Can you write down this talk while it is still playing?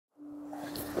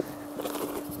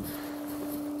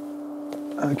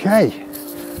Okay,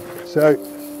 so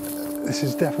this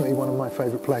is definitely one of my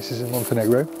favourite places in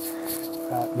Montenegro.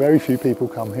 Very few people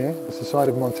come here. It's the side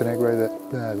of Montenegro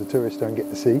that the tourists don't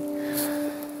get to see.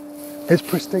 It's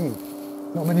pristine.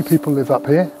 Not many people live up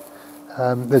here.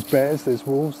 There's bears, there's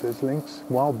wolves, there's lynx,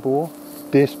 wild boar,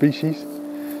 deer species.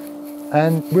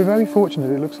 And we're very fortunate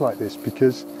it looks like this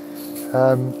because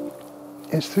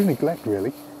it's through neglect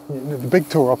really. You know, the big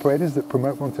tour operators that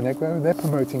promote Montenegro, they're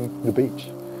promoting the beach.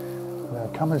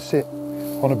 Come and sit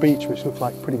on a beach which looks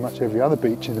like pretty much every other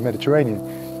beach in the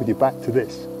Mediterranean with your back to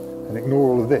this and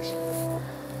ignore all of this.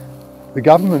 The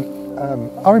government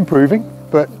are improving,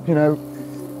 but you know,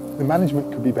 the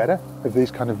management could be better of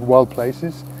these kind of wild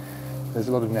places. There's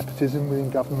a lot of nepotism within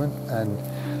government, and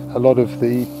a lot of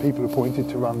the people appointed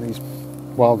to run these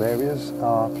wild areas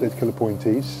are political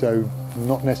appointees, so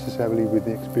not necessarily with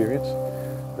the experience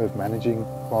of managing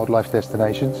wildlife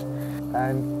destinations,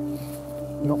 and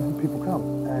not many people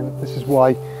come. And this is why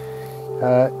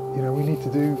you know, we need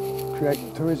to create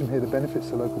tourism here that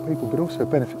benefits the local people, but also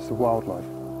benefits the wildlife.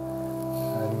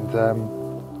 And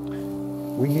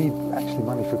we need actually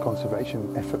money for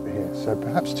conservation effort here. So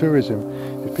perhaps tourism,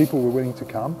 if people were willing to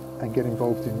come and get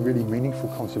involved in really meaningful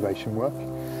conservation work,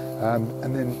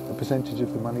 and then a percentage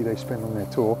of the money they spend on their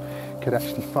tour could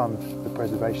actually fund the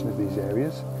preservation of these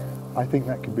areas, I think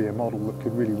that could be a model that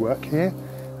could really work here.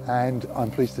 And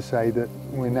I'm pleased to say that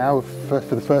we're now, for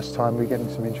the first time, we're getting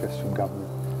some interest from government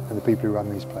and the people who run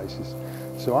these places.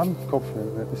 So I'm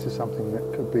confident that this is something that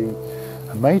could be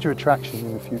a major attraction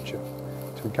in the future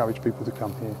to encourage people to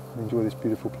come here and enjoy this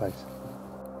beautiful place.